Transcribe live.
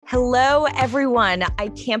Hello, everyone. I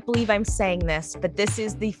can't believe I'm saying this, but this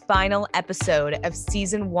is the final episode of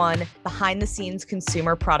Season 1 Behind the Scenes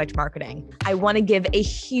Consumer Product Marketing. I want to give a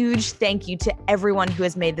huge thank you to everyone who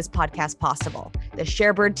has made this podcast possible, the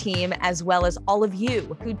ShareBird team, as well as all of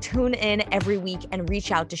you who tune in every week and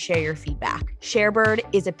reach out to share your feedback. ShareBird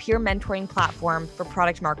is a peer mentoring platform for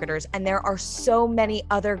product marketers, and there are so many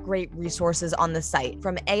other great resources on the site,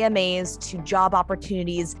 from AMAs to job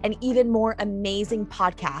opportunities and even more amazing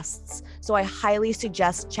podcasts. So I highly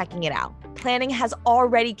suggest checking it out. Planning has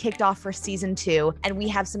already kicked off for Season 2, and we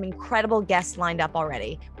have some incredible guests lined up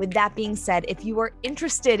already. With that being said, if you are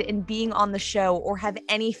interested in being on the show or have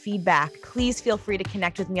any feedback, please feel free to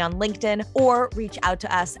connect with me on LinkedIn or reach out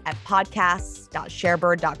to us at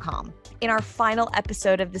podcasts.sharebird.com. In our final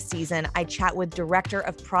episode of the season, I chat with Director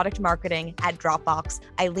of Product Marketing at Dropbox,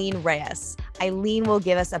 Eileen Reyes. Eileen will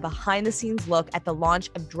give us a behind-the-scenes look at the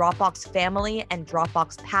launch of Dropbox Family and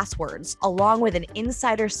Dropbox Passwords, along with an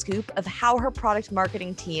insider scoop of how her product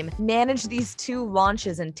marketing team managed these two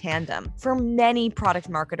launches in tandem. For many product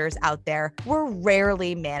marketers out there, we're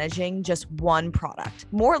rarely managing just one product.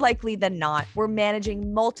 More likely than not, we're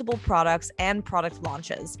managing multiple products and product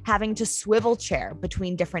launches, having to swivel chair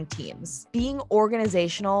between different teams. Being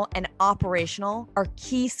organizational and operational are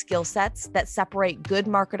key skill sets that separate good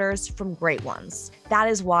marketers from great ones. That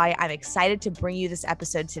is why I'm excited to bring you this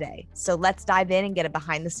episode today. So let's dive in and get a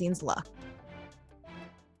behind the scenes look.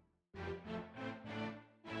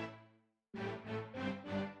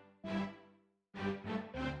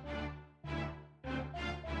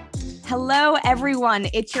 Hello, everyone.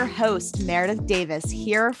 It's your host, Meredith Davis,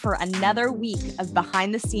 here for another week of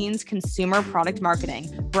Behind the Scenes Consumer Product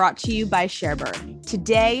Marketing, brought to you by ShareBird.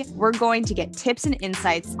 Today, we're going to get tips and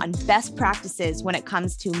insights on best practices when it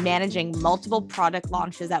comes to managing multiple product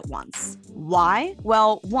launches at once. Why?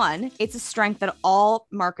 Well, one, it's a strength that all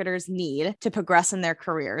marketers need to progress in their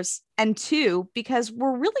careers. And two, because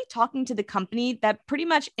we're really talking to the company that pretty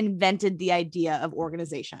much invented the idea of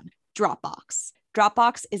organization, Dropbox.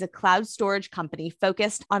 Dropbox is a cloud storage company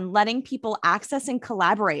focused on letting people access and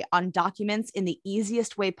collaborate on documents in the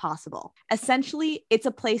easiest way possible. Essentially, it's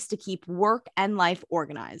a place to keep work and life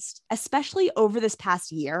organized, especially over this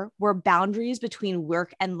past year, where boundaries between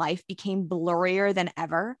work and life became blurrier than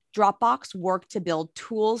ever. Dropbox worked to build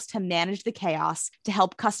tools to manage the chaos to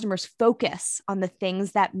help customers focus on the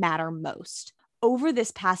things that matter most. Over this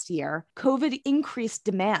past year, COVID increased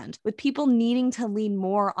demand, with people needing to lean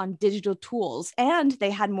more on digital tools, and they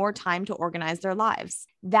had more time to organize their lives.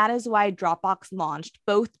 That is why Dropbox launched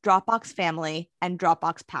both Dropbox Family and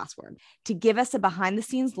Dropbox Password, to give us a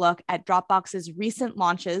behind-the-scenes look at Dropbox's recent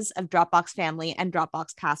launches of Dropbox Family and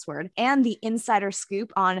Dropbox Password, and the insider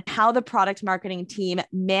scoop on how the product marketing team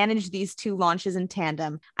managed these two launches in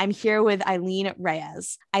tandem. I'm here with Eileen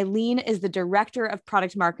Reyes. Eileen is the Director of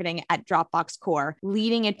Product Marketing at Dropbox Core,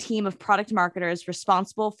 leading a team of product marketers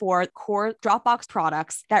responsible for core Dropbox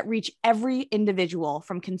products that reach every individual,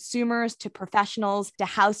 from consumers to professionals to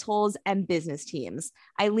households and business teams.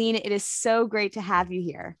 Eileen, it is so great to have you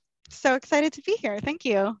here. So excited to be here. Thank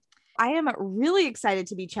you. I am really excited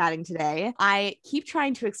to be chatting today. I keep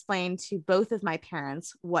trying to explain to both of my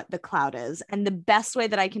parents what the cloud is. And the best way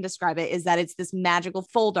that I can describe it is that it's this magical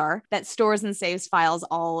folder that stores and saves files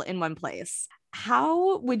all in one place.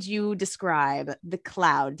 How would you describe the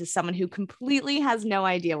cloud to someone who completely has no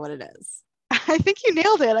idea what it is? I think you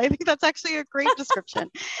nailed it. I think that's actually a great description.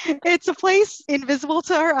 It's a place invisible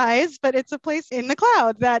to our eyes, but it's a place in the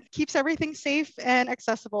cloud that keeps everything safe and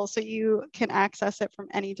accessible so you can access it from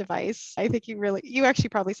any device. I think you actually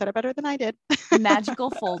probably said it better than I did. Magical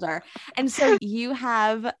folder. And so you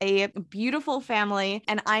have a beautiful family,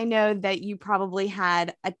 and I know that you probably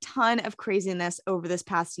had a ton of craziness over this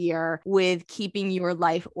past year with keeping your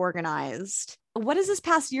life organized. What has this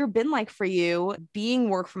past year been like for you, being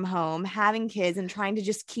work from home, having kids, and trying to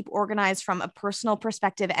just keep organized from a personal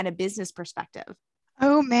perspective and a business perspective?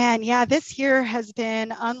 Oh man, yeah, this year has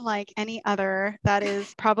been unlike any other. That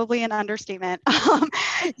is probably an understatement.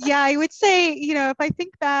 Yeah, I would say, if I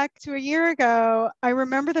think back to a year ago, I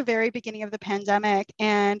remember the very beginning of the pandemic,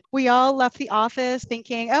 and we all left the office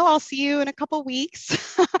thinking, oh, I'll see you in a couple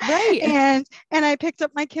weeks. Right. And I picked up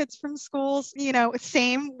my kids from schools,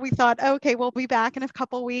 same. We thought, okay, we'll be back in a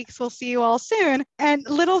couple weeks. We'll see you all soon. And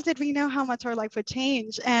little did we know how much our life would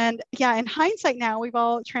change. And yeah, in hindsight now, we've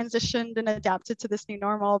all transitioned and adapted to this new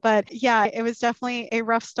normal. But yeah, it was definitely a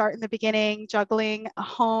rough start in the beginning, juggling a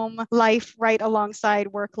home life right alongside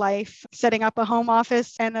work life, setting up a home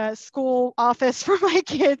office and a school office for my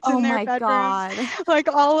kids Oh in their my bedrooms, God. like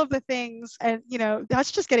all of the things. And,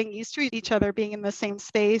 that's just getting used to each other being in the same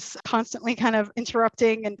space, constantly kind of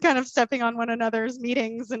interrupting and kind of stepping on one another's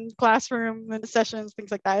meetings and classroom and sessions,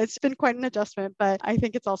 things like that. It's been quite an adjustment, but I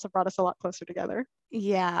think it's also brought us a lot closer together.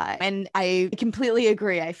 Yeah. And I completely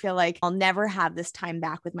agree. I feel like I'll never have this time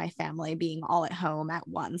back with my family being all at home at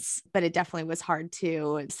once, but it definitely was hard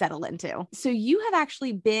to settle into. So you have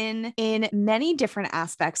actually been in many different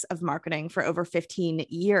aspects of marketing for over 15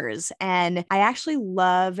 years. And I actually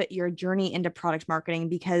love your journey into product marketing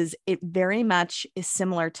because it very much is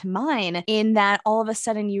similar to mine in that all of a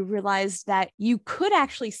sudden you realized that you could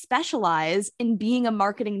actually specialize in being a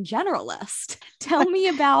marketing generalist. Tell me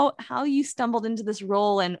about how you stumbled into this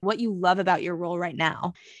role and what you love about your role right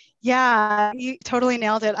now. Yeah, you totally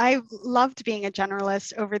nailed it. I've loved being a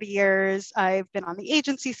generalist over the years. I've been on the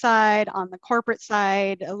agency side, on the corporate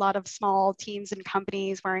side, a lot of small teams and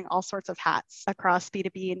companies wearing all sorts of hats across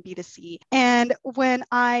B2B and B2C. And when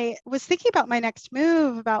I was thinking about my next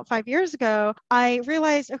move about 5 years ago, I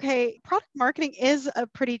realized, okay, product marketing is a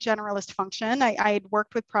pretty generalist function. I had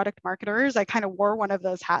worked with product marketers. I kind of wore one of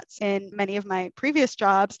those hats in many of my previous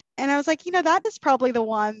jobs. And I was like, that is probably the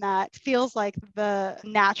one that feels like the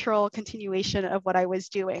natural continuation of what I was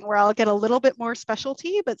doing, where I'll get a little bit more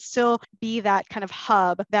specialty, but still be that kind of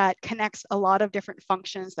hub that connects a lot of different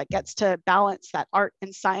functions, that gets to balance that art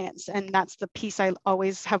and science. And that's the piece I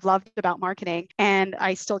always have loved about marketing. And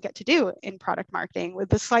I still get to do in product marketing with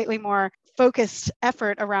the slightly more focused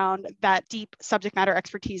effort around that deep subject matter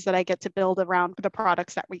expertise that I get to build around the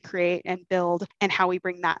products that we create and build and how we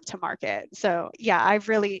bring that to market. So yeah, I've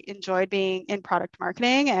really enjoyed being in product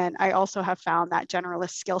marketing. And I also have found that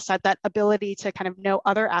generalist skill set, that ability to kind of know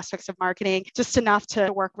other aspects of marketing just enough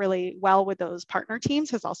to work really well with those partner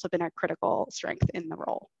teams has also been a critical strength in the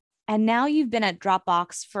role. And now you've been at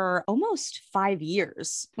Dropbox for almost 5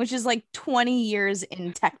 years, which is like 20 years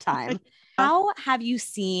in tech time. How have you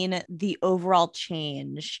seen the overall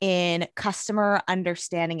change in customer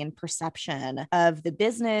understanding and perception of the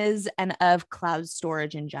business and of cloud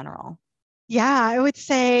storage in general? Yeah, I would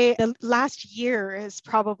say the last year is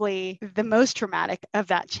probably the most dramatic of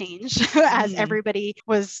that change as everybody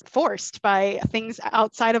was forced by things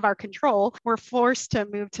outside of our control. We're forced to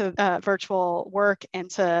move to virtual work and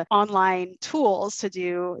to online tools to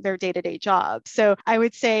do their day-to-day job. So I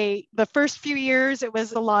would say the first few years, it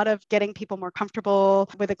was a lot of getting people more comfortable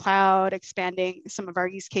with the cloud, expanding some of our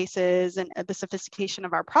use cases and the sophistication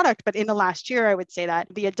of our product. But in the last year, I would say that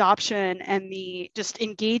the adoption and the just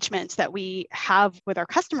engagement that we have with our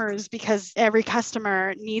customers, because every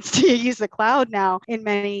customer needs to use the cloud now in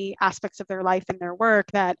many aspects of their life and their work,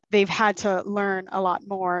 that they've had to learn a lot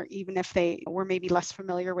more, even if they were maybe less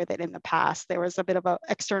familiar with it in the past. There was a bit of an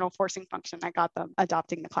external forcing function that got them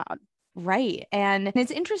adopting the cloud. Right. And it's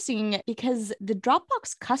interesting because the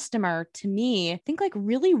Dropbox customer to me, I think like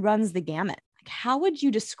really runs the gamut. Like, how would you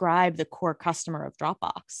describe the core customer of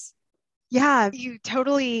Dropbox? Yeah, you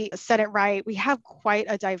totally said it right. We have quite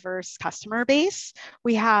a diverse customer base.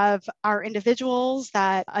 We have our individuals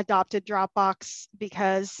that adopted Dropbox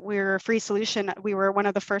because we're a free solution. We were one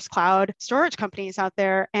of the first cloud storage companies out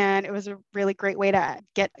there, and it was a really great way to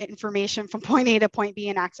get information from point A to point B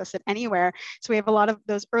and access it anywhere. So we have a lot of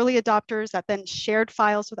those early adopters that then shared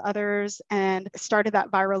files with others and started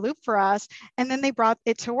that viral loop for us. And then they brought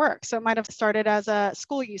it to work. So it might have started as a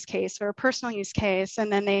school use case or a personal use case, and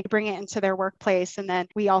then they bring it into their workplace. And then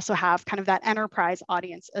we also have kind of that enterprise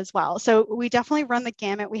audience as well. So we definitely run the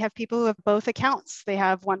gamut. We have people who have both accounts. They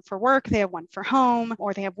have one for work, they have one for home,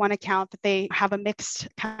 or they have one account that they have a mixed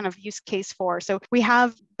kind of use case for. So we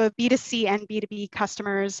have the B2C and B2B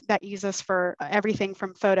customers that use us for everything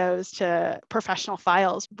from photos to professional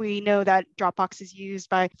files. We know that Dropbox is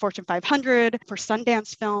used by Fortune 500 for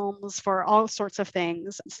Sundance films, for all sorts of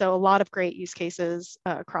things. So a lot of great use cases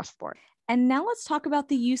across the board. And now let's talk about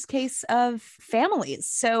the use case of families.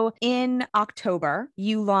 So in October,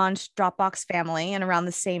 you launched Dropbox Family, and around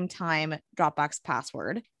the same time, Dropbox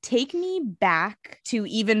Password. Take me back to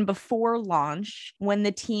even before launch when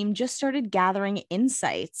the team just started gathering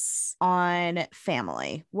insights on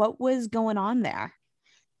family. What was going on there?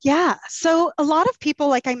 Yeah. So a lot of people,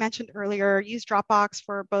 like I mentioned earlier, use Dropbox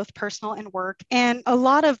for both personal and work. And a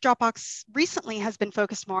lot of Dropbox recently has been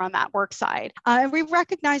focused more on that work side. And we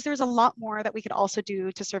recognize there's a lot more that we could also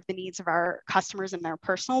do to serve the needs of our customers in their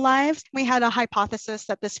personal lives. We had a hypothesis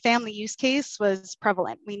that this family use case was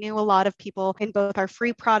prevalent. We knew a lot of people in both our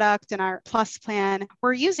free product and our plus plan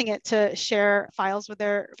were using it to share files with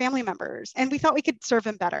their family members. And we thought we could serve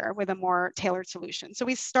them better with a more tailored solution. So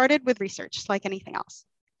we started with research like anything else.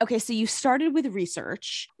 Okay, so you started with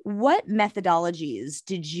research. What methodologies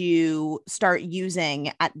did you start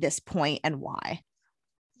using at this point and why?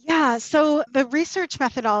 Yeah, so the research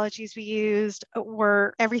methodologies we used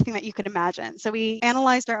were everything that you could imagine. So we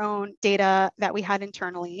analyzed our own data that we had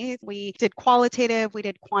internally. We did qualitative, we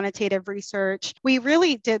did quantitative research. We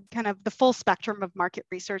really did kind of the full spectrum of market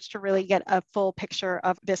research to really get a full picture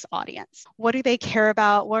of this audience. What do they care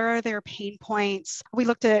about? What are their pain points? We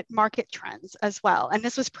looked at market trends as well. And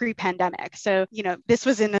this was pre-pandemic. So, this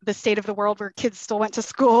was in the state of the world where kids still went to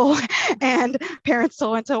school and parents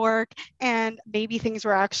still went to work, and maybe things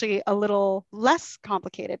were actually a little less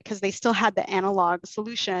complicated because they still had the analog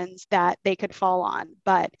solutions that they could fall on.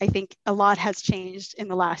 But I think a lot has changed in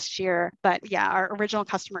the last year. But yeah, our original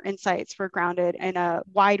customer insights were grounded in a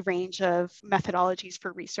wide range of methodologies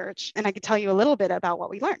for research. And I could tell you a little bit about what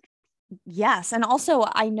we learned. Yes. And also,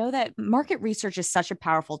 I know that market research is such a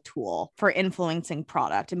powerful tool for influencing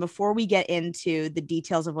product. And before we get into the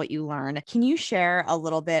details of what you learn, can you share a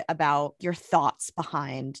little bit about your thoughts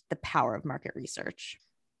behind the power of market research?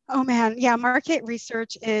 Oh man, yeah, market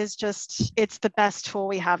research is it's the best tool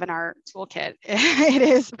we have in our toolkit. It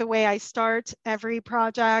is the way I start every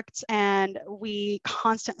project, and we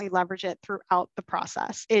constantly leverage it throughout the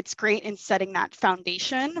process. It's great in setting that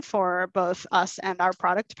foundation for both us and our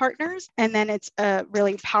product partners. And then it's a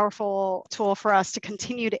really powerful tool for us to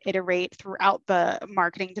continue to iterate throughout the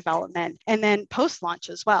marketing development and then post launch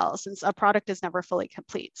as well, since a product is never fully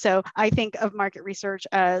complete. So I think of market research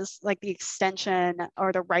as like the extension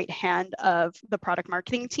or the right hand of the product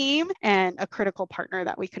marketing team and a critical partner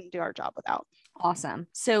that we couldn't do our job without. Awesome.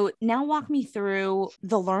 So now walk me through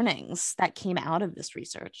the learnings that came out of this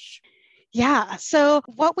research. Yeah. So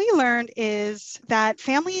what we learned is that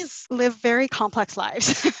families live very complex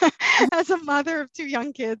lives. As a mother of two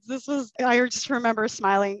young kids, I just remember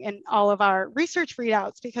smiling in all of our research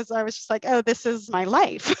readouts because I was just like, oh, this is my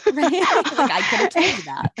life. Right? Like I could have told you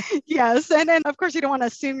that. Yes. And then, of course, you don't want to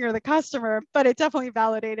assume you're the customer, but it definitely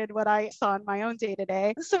validated what I saw in my own day to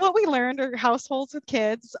day. So, what we learned are households with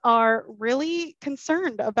kids are really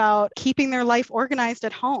concerned about keeping their life organized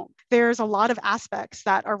at home. There's a lot of aspects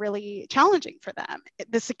that are really challenging for them.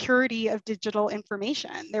 The security of digital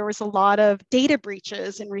information. There was a lot of data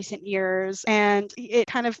breaches in recent years, and it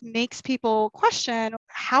kind of makes people question,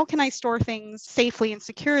 how can I store things safely and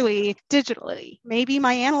securely digitally? Maybe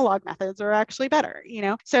my analog methods are actually better,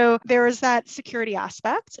 So there is that security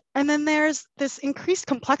aspect. And then there's this increased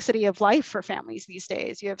complexity of life for families these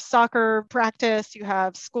days. You have soccer practice, you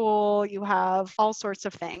have school, you have all sorts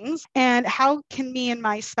of things. And how can me and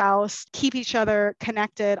my spouse keep each other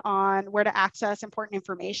connected on where to access important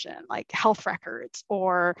information like health records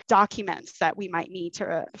or documents that we might need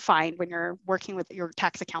to find when you're working with your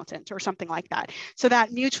tax accountant or something like that? So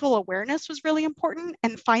that mutual awareness was really important,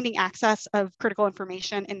 and finding access of critical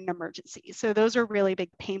information in an emergency. So those are really big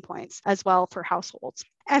pain points as well for households.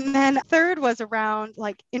 And then third was around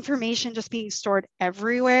like information just being stored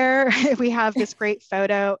everywhere. We have this great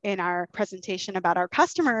photo in our presentation about our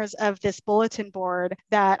customers of this bulletin board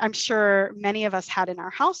that I'm sure many of us had in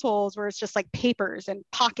our households, where it's just like papers and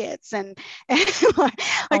pockets and like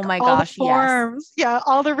Oh my all the gosh, yes. forms, yeah,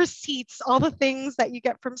 all the receipts, all the things that you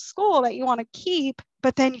get from school that you want to keep,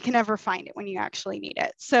 but then you can never find it when you actually need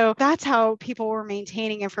it. So that's how people were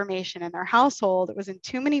maintaining information in their household. It was in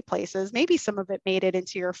too many places. Maybe some of it made it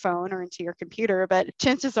into your phone or into your computer, but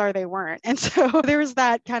chances are they weren't. And so there was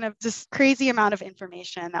that kind of just crazy amount of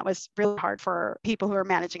information that was really hard for people who are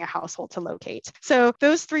managing a household to locate. So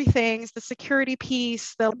those three things, the security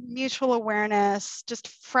piece, the mutual awareness, just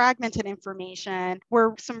fragmented information,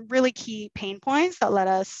 were some really key pain points that led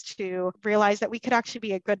us to realize that we could actually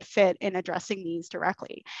be a good fit in addressing these directly.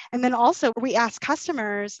 And then also we asked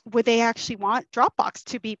customers, would they actually want Dropbox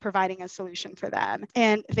to be providing a solution for them?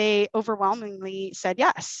 And they overwhelmingly said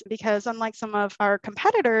yes, because unlike some of our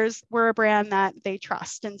competitors, we're a brand that they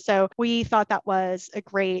trust. And so we thought that was a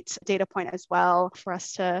great data point as well for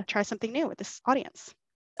us to try something new with this audience.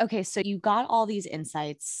 Okay, so you got all these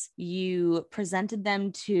insights, you presented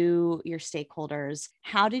them to your stakeholders.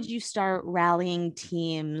 How did you start rallying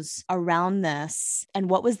teams around this? And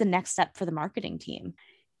what was the next step for the marketing team?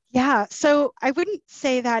 Yeah, so I wouldn't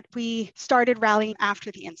say that we started rallying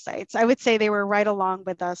after the insights. I would say they were right along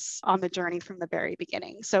with us on the journey from the very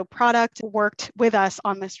beginning. So product worked with us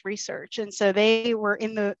on this research. And so they were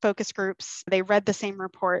in the focus groups, they read the same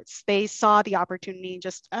reports, they saw the opportunity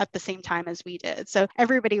just at the same time as we did. So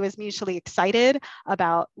everybody was mutually excited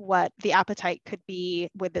about what the appetite could be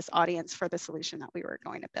with this audience for the solution that we were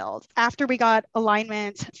going to build. After we got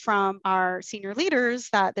alignment from our senior leaders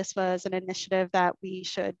that this was an initiative that we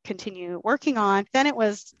should continue working on, then it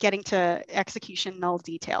was getting to executional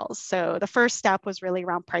details. So the first step was really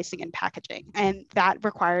around pricing and packaging. And that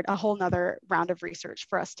required a whole nother round of research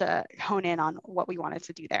for us to hone in on what we wanted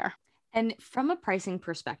to do there. And from a pricing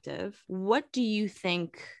perspective, what do you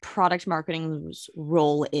think product marketing's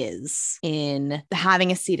role is in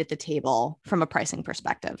having a seat at the table from a pricing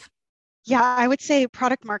perspective? Yeah, I would say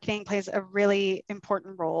product marketing plays a really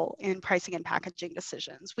important role in pricing and packaging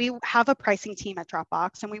decisions. We have a pricing team at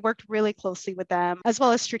Dropbox, and we worked really closely with them, as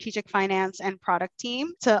well as strategic finance and product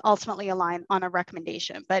team, to ultimately align on a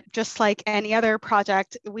recommendation. But just like any other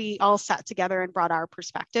project, we all sat together and brought our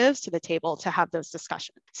perspectives to the table to have those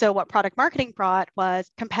discussions. So what product marketing brought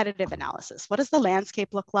was competitive analysis. What does the landscape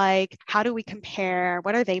look like? How do we compare?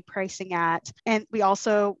 What are they pricing at? And we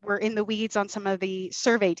also were in the weeds on some of the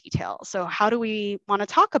survey details. So how do we want to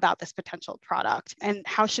talk about this potential product, and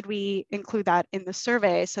how should we include that in the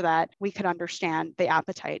survey so that we could understand the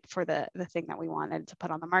appetite for the thing that we wanted to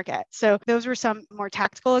put on the market? So those were some more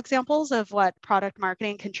tactical examples of what product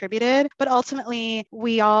marketing contributed. But ultimately,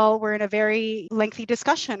 we all were in a very lengthy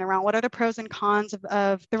discussion around what are the pros and cons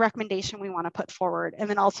of the recommendation we want to put forward. And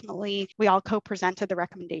then ultimately, we all co-presented the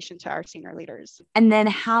recommendation to our senior leaders. And then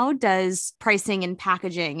how does pricing and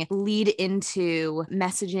packaging lead into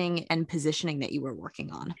messaging and positioning that you were working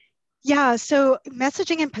on? Yeah, so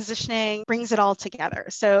messaging and positioning brings it all together.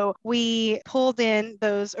 So we pulled in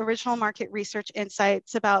those original market research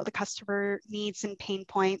insights about the customer needs and pain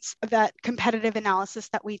points, that competitive analysis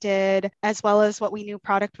that we did, as well as what we knew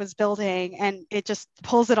product was building. And it just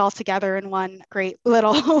pulls it all together in one great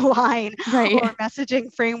little line or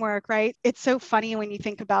messaging framework, right? It's so funny when you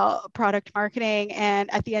think about product marketing,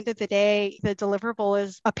 and at the end of the day, the deliverable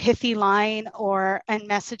is a pithy line or a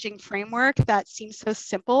messaging framework that seems so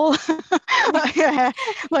simple.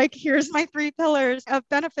 Like, here's my 3 pillars of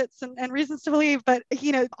benefits and reasons to believe. But,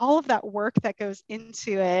 all of that work that goes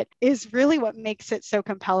into it is really what makes it so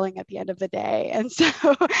compelling at the end of the day. And so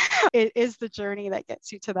it is the journey that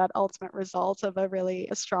gets you to that ultimate result of a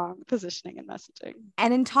strong positioning and messaging.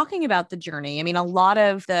 And in talking about the journey, I mean, a lot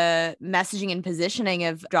of the messaging and positioning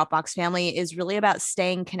of Dropbox Family is really about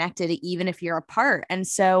staying connected, even if you're apart. And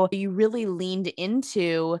so you really leaned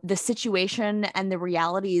into the situation and the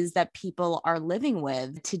realities that people are living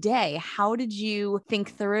with today. How did you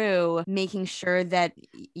think through making sure that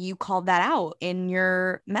you called that out in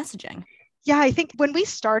your messaging? Yeah, I think when we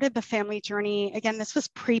started the family journey, again, this was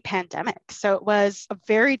pre-pandemic. So it was a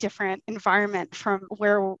very different environment from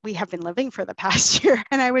where we have been living for the past year.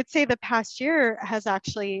 And I would say the past year has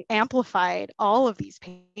actually amplified all of these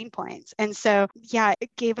pain points. And so, yeah, it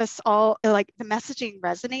gave us all, like, the messaging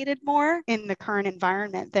resonated more in the current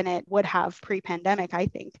environment than it would have pre-pandemic, I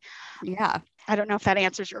think. Yeah. I don't know if that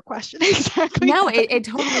answers your question exactly. No, it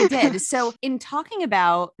totally did. So in talking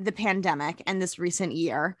about the pandemic and this recent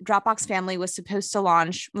year, Dropbox Family was supposed to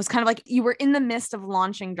launch, was kind of like you were in the midst of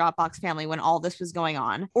launching Dropbox Family when all this was going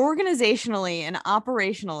on. Organizationally and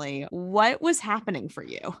operationally, what was happening for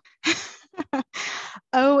you?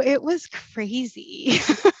 Oh, it was crazy.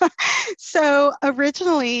 So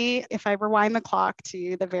originally, if I rewind the clock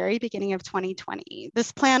to the very beginning of 2020,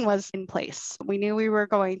 this plan was in place. We knew we were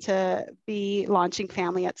going to be launching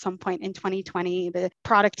Family at some point in 2020. The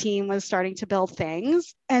product team was starting to build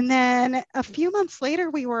things. And then a few months later,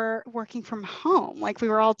 we were working from home. Like, we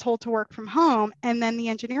were all told to work from home. And then the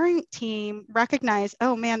engineering team recognized,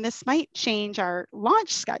 oh man, this might change our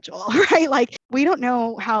launch schedule, right? Like, we don't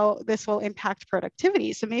know how this will impact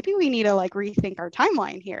productivity. So maybe we need to rethink our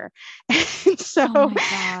timeline here. And so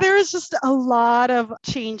there was just a lot of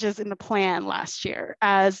changes in the plan last year,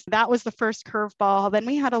 as that was the first curveball. Then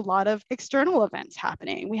we had a lot of external events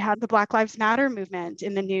happening. We had the Black Lives Matter movement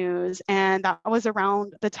in the news, and that was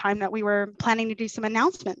around the time that we were planning to do some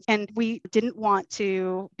announcements. And we didn't want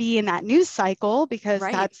to be in that news cycle because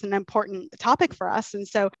that's an important topic for us. And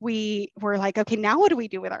so we were like, okay, now what do we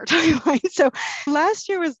do with our timeline? So last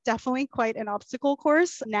year was definitely quite an obstacle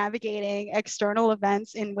course, navigating external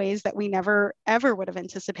events in ways that we never, ever would have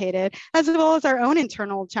anticipated, as well as our own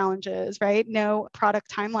internal challenges, right? No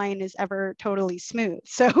product timeline is ever totally smooth.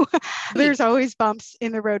 So there's always bumps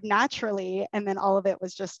in the road naturally. And then all of it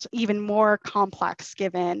was just even more complex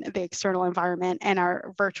given the external environment and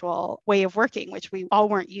our virtual way of working, which we all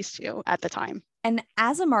weren't used to at the time. And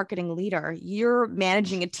as a marketing leader, you're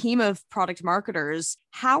managing a team of product marketers.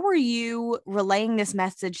 How are you relaying this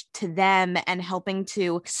message to them and helping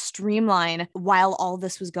to streamline while all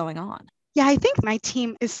this was going on? Yeah, I think my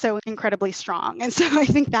team is so incredibly strong. And so I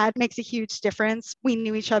think that makes a huge difference. We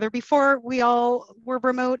knew each other before we all were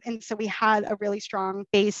remote. And so we had a really strong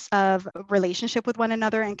base of relationship with one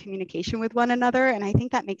another and communication with one another. And I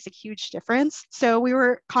think that makes a huge difference. So we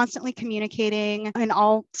were constantly communicating in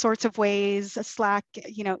all sorts of ways, Slack,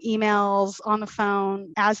 emails, on the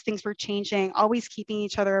phone, as things were changing, always keeping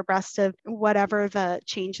each other abreast of whatever the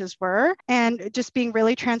changes were, and just being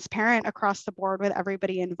really transparent across the board with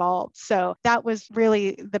everybody involved. So that was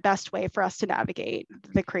really the best way for us to navigate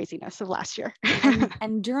the craziness of last year.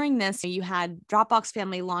 And during this, you had Dropbox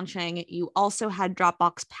Family launching. You also had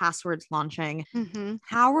Dropbox Passwords launching. Mm-hmm.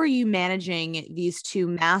 How are you managing these two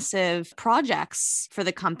massive projects for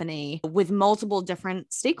the company with multiple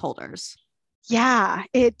different stakeholders? Yeah,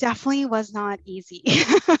 it definitely was not easy.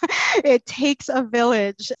 It takes a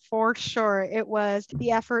village for sure. It was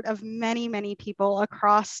the effort of many, many people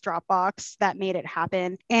across Dropbox that made it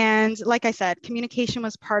happen. And like I said, communication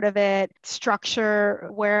was part of it, structure,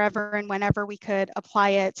 wherever and whenever we could apply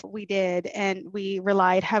it, we did. And we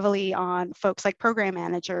relied heavily on folks like program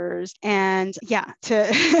managers and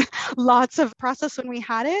to lots of process when we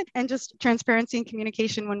had it, and just transparency and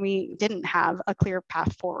communication when we didn't have a clear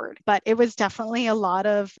path forward. But it was definitely a lot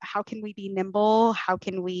of how can we be nimble? How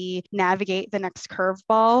can we navigate the next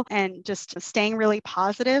curveball? And just staying really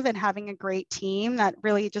positive and having a great team that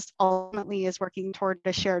really just ultimately is working toward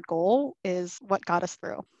a shared goal is what got us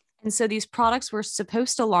through. And so these products were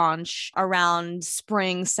supposed to launch around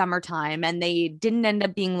spring, summertime, and they didn't end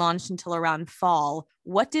up being launched until around fall.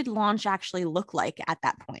 What did launch actually look like at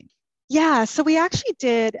that point? Yeah, so we actually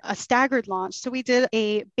did a staggered launch. So we did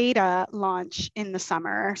a beta launch in the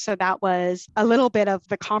summer. So that was a little bit of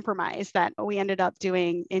the compromise that we ended up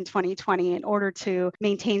doing in 2020 in order to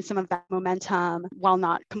maintain some of that momentum while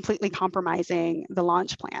not completely compromising the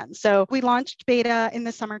launch plan. So we launched beta in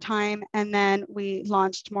the summertime, and then we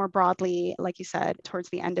launched more broadly, like you said, towards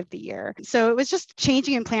the end of the year. So it was just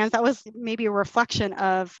changing in plans. That was maybe a reflection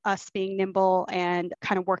of us being nimble and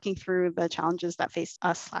kind of working through the challenges that faced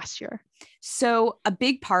us last year. So a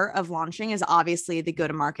big part of launching is obviously the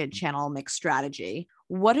go-to-market channel mix strategy.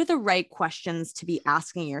 What are the right questions to be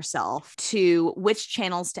asking yourself to which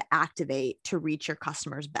channels to activate to reach your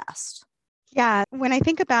customers best? Yeah, when I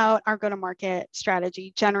think about our go-to-market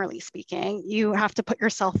strategy, generally speaking, you have to put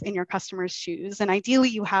yourself in your customer's shoes. And ideally,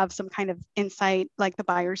 you have some kind of insight like the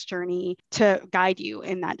buyer's journey to guide you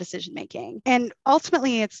in that decision making. And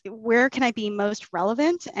ultimately, it's where can I be most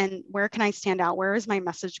relevant and where can I stand out? Where is my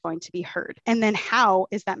message going to be heard? And then how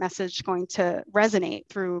is that message going to resonate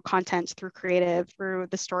through content, through creative, through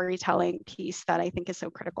the storytelling piece that I think is so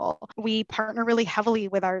critical. We partner really heavily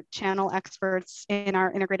with our channel experts in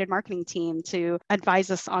our integrated marketing team to advise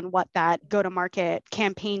us on what that go-to-market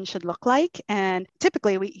campaign should look like. And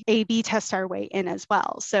typically we A/B test our way in as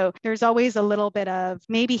well. So there's always a little bit of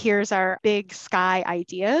maybe here's our big sky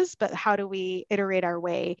ideas, but how do we iterate our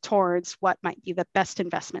way towards what might be the best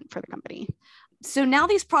investment for the company? So now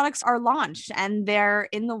these products are launched and they're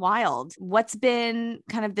in the wild. What's been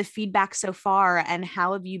kind of the feedback so far, and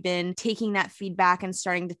how have you been taking that feedback and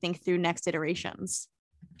starting to think through next iterations?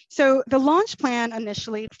 So the launch plan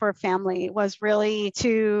initially for Family was really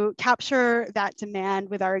to capture that demand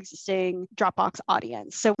with our existing Dropbox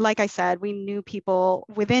audience. So like I said, we knew people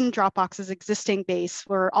within Dropbox's existing base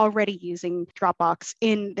were already using Dropbox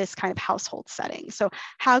in this kind of household setting. So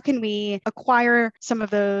how can we acquire some of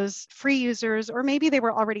those free users, or maybe they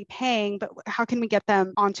were already paying, but how can we get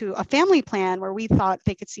them onto a family plan where we thought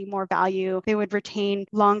they could see more value, they would retain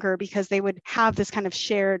longer because they would have this kind of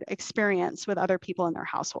shared experience with other people in their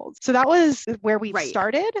households. So that was where we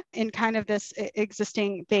started in kind of this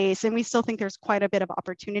existing base. And we still think there's quite a bit of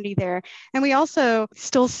opportunity there. And we also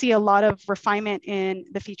still see a lot of refinement in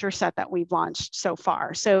the feature set that we've launched so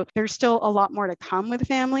far. So there's still a lot more to come with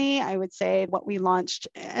Family. I would say what we launched,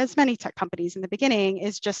 as many tech companies in the beginning,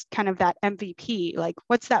 is just kind of that MVP. Like,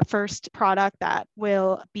 what's that first product that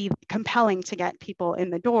will be compelling to get people in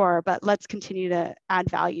the door, but let's continue to add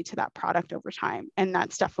value to that product over time. And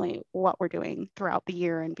that's definitely what we're doing throughout the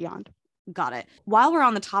year and beyond. Got it. While we're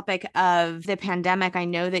on the topic of the pandemic, I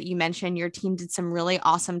know that you mentioned your team did some really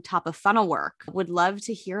awesome top of funnel work. Would love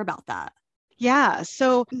to hear about that. Yeah.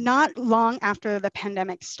 So, not long after the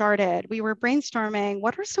pandemic started, we were brainstorming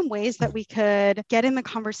what are some ways that we could get in the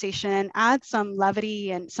conversation, add some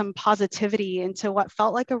levity and some positivity into what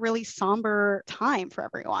felt like a really somber time for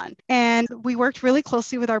everyone. And we worked really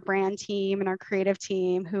closely with our brand team and our creative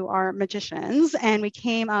team, who are magicians. And we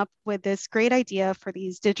came up with this great idea for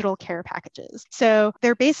these digital care packages. So,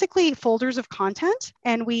 they're basically folders of content.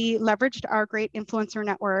 And we leveraged our great influencer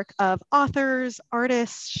network of authors,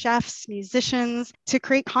 artists, chefs, musicians to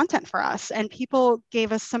create content for us. And people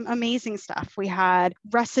gave us some amazing stuff. We had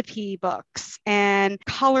recipe books and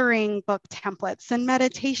coloring book templates and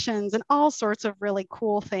meditations and all sorts of really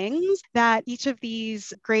cool things that each of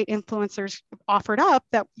these great influencers offered up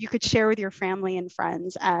that you could share with your family and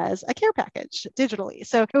friends as a care package digitally.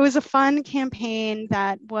 So it was a fun campaign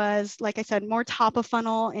that was, like I said, more top of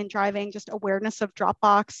funnel in driving just awareness of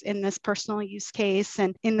Dropbox in this personal use case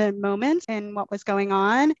and in the moment and what was going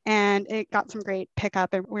on. And it got some great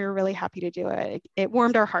pickup and we were really happy to do it. It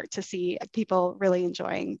warmed our heart to see people really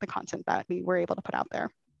enjoying the content that we were able to put out there.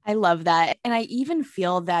 I love that. And I even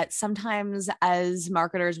feel that sometimes as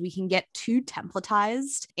marketers, we can get too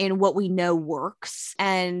templatized in what we know works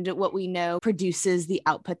and what we know produces the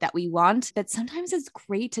output that we want, that sometimes it's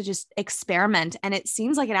great to just experiment. And it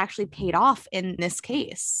seems like it actually paid off in this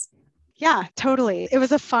case. Yeah, totally. It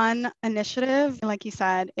was a fun initiative. Like you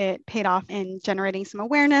said, it paid off in generating some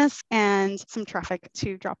awareness and some traffic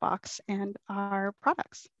to Dropbox and our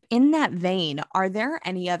products. In that vein, are there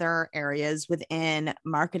any other areas within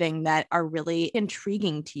marketing that are really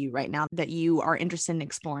intriguing to you right now that you are interested in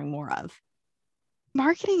exploring more of?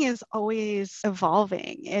 Marketing is always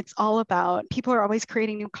evolving. It's all about people are always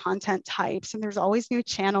creating new content types and there's always new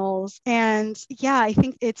channels. And yeah, I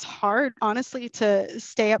think it's hard, honestly, to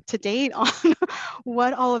stay up to date on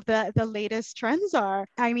what all of the latest trends are.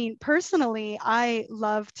 I mean, personally, I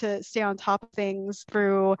love to stay on top of things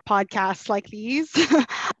through podcasts like these.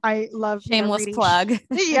 I love shameless reading. Plug.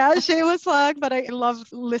 Yeah, shameless plug, but I love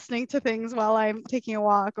listening to things while I'm taking a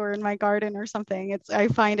walk or in my garden or something. I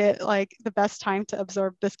find it like the best time to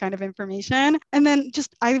absorb this kind of information. And then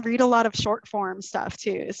just I read a lot of short form stuff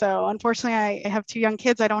too. So unfortunately, I have two young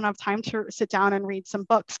kids. I don't have time to sit down and read some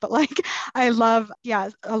books, but like I love,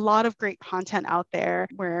 a lot of great content out there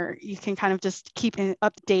where you can kind of just keep an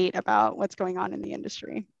update about what's going on in the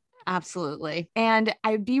industry. Absolutely. And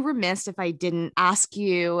I'd be remiss if I didn't ask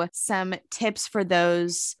you some tips for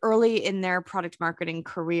those early in their product marketing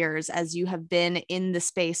careers, as you have been in the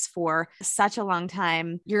space for such a long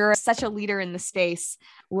time. You're such a leader in the space.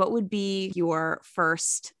 What would be your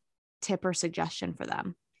first tip or suggestion for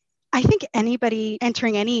them? I think anybody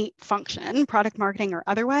entering any function, product marketing or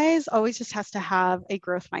otherwise, always just has to have a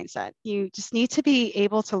growth mindset. You just need to be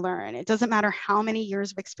able to learn. It doesn't matter how many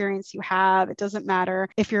years of experience you have. It doesn't matter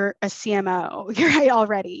if you're a CMO, you're right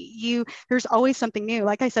already. There's always something new.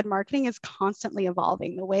 Like I said, marketing is constantly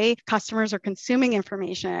evolving. The way customers are consuming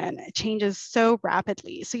information changes so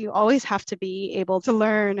rapidly. So you always have to be able to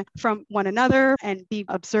learn from one another and be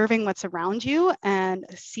observing what's around you and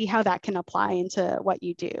see how that can apply into what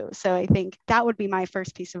you do. So I think that would be my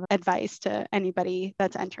first piece of advice to anybody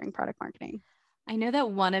that's entering product marketing. I know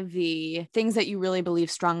that one of the things that you really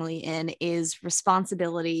believe strongly in is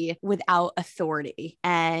responsibility without authority,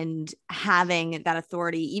 and having that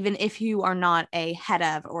authority, even if you are not a head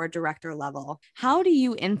of or a director level. How do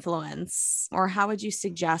you influence, or how would you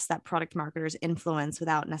suggest that product marketers influence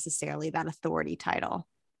without necessarily that authority title?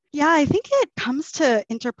 Yeah, I think it comes to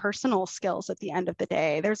interpersonal skills at the end of the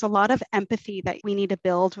day. There's a lot of empathy that we need to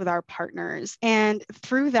build with our partners. And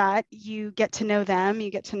through that, you get to know them,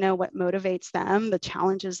 you get to know what motivates them, the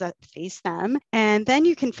challenges that face them. And then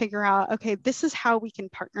you can figure out, okay, this is how we can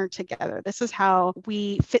partner together. This is how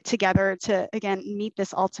we fit together to, again, meet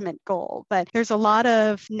this ultimate goal. But there's a lot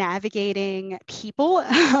of navigating people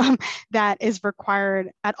that is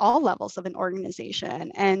required at all levels of an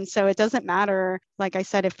organization. And so it doesn't matter, like I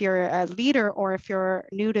said, if you're a leader or if you're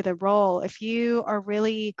new to the role, if you are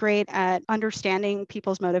really great at understanding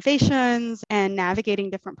people's motivations and navigating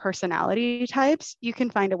different personality types, you can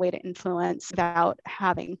find a way to influence without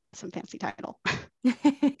having some fancy title.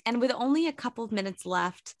 And with only a couple of minutes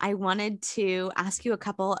left, I wanted to ask you a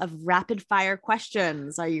couple of rapid fire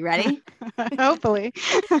questions. Are you ready? Hopefully.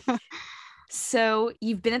 So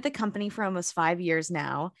you've been at the company for almost 5 years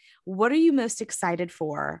now. What are you most excited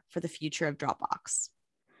for the future of Dropbox?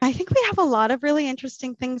 I think we have a lot of really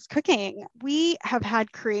interesting things cooking. We have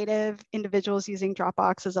had creative individuals using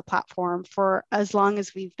Dropbox as a platform for as long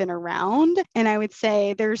as we've been around. And I would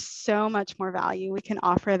say there's so much more value we can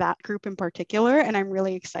offer that group in particular. And I'm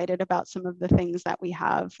really excited about some of the things that we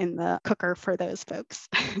have in the cooker for those folks.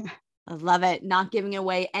 I love it. Not giving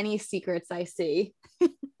away any secrets, I see.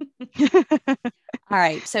 All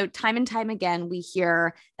right. So time and time again, we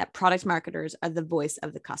hear that product marketers are the voice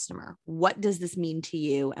of the customer. What does this mean to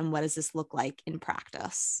you? And what does this look like in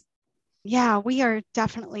practice? Yeah, we are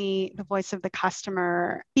definitely the voice of the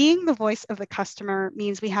customer. Being the voice of the customer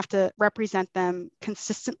means we have to represent them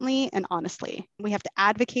consistently and honestly. We have to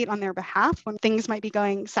advocate on their behalf when things might be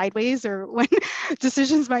going sideways or when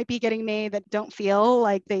decisions might be getting made that don't feel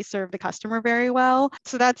like they serve the customer very well.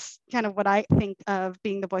 So that's kind of what I think of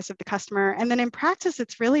being the voice of the customer. And then in practice,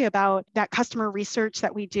 it's really about that customer research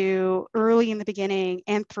that we do early in the beginning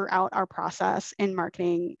and throughout our process in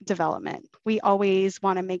marketing development. We always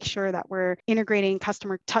want to make sure that we're integrating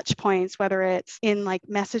customer touch points, whether it's in like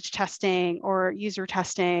message testing or user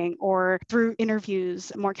testing or through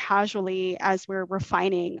interviews more casually as we're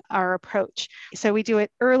refining our approach. So we do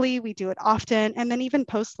it early, we do it often, and then even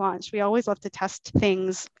post-launch. We always love to test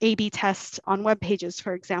things, A/B tests on web pages,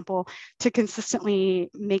 for example, to consistently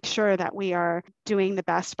make sure that we are doing the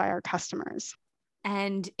best by our customers.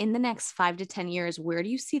 And in the next 5 to 10 years, where do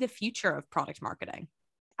you see the future of product marketing?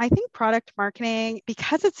 I think product marketing,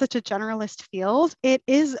 because it's such a generalist field, it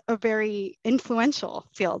is a very influential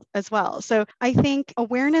field as well. So I think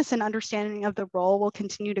awareness and understanding of the role will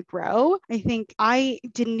continue to grow. I think I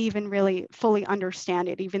didn't even really fully understand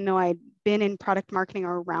it, even though I'd been in product marketing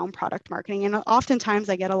or around product marketing. And oftentimes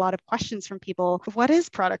I get a lot of questions from people, what is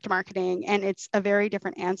product marketing? And it's a very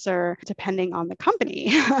different answer depending on the company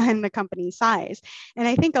and the company size. And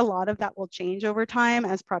I think a lot of that will change over time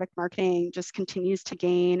as product marketing just continues to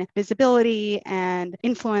gain visibility and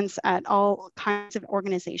influence at all kinds of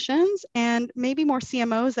organizations. And maybe more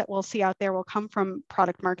CMOs that we'll see out there will come from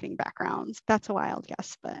product marketing backgrounds. That's a wild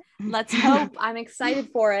guess, but let's hope. I'm excited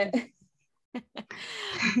for it.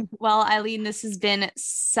 Well, Eileen, this has been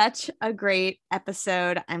such a great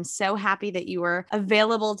episode. I'm so happy that you were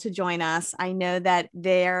available to join us. I know that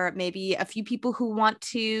there may be a few people who want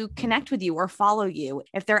to connect with you or follow you.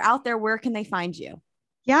 If they're out there, where can they find you?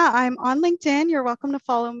 Yeah, I'm on LinkedIn. You're welcome to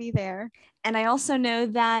follow me there. And I also know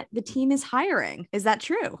that the team is hiring. Is that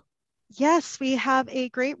true? Yes, we have a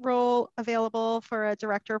great role available for a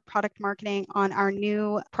director of product marketing on our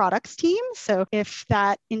new products team. So if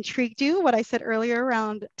that intrigued you, what I said earlier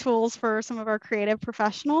around tools for some of our creative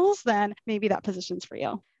professionals, then maybe that position's for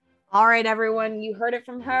you. All right, everyone, you heard it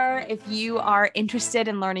from her. If you are interested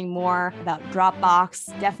in learning more about Dropbox,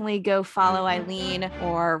 definitely go follow Eileen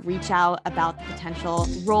or reach out about the potential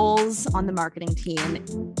roles on the marketing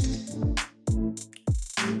team.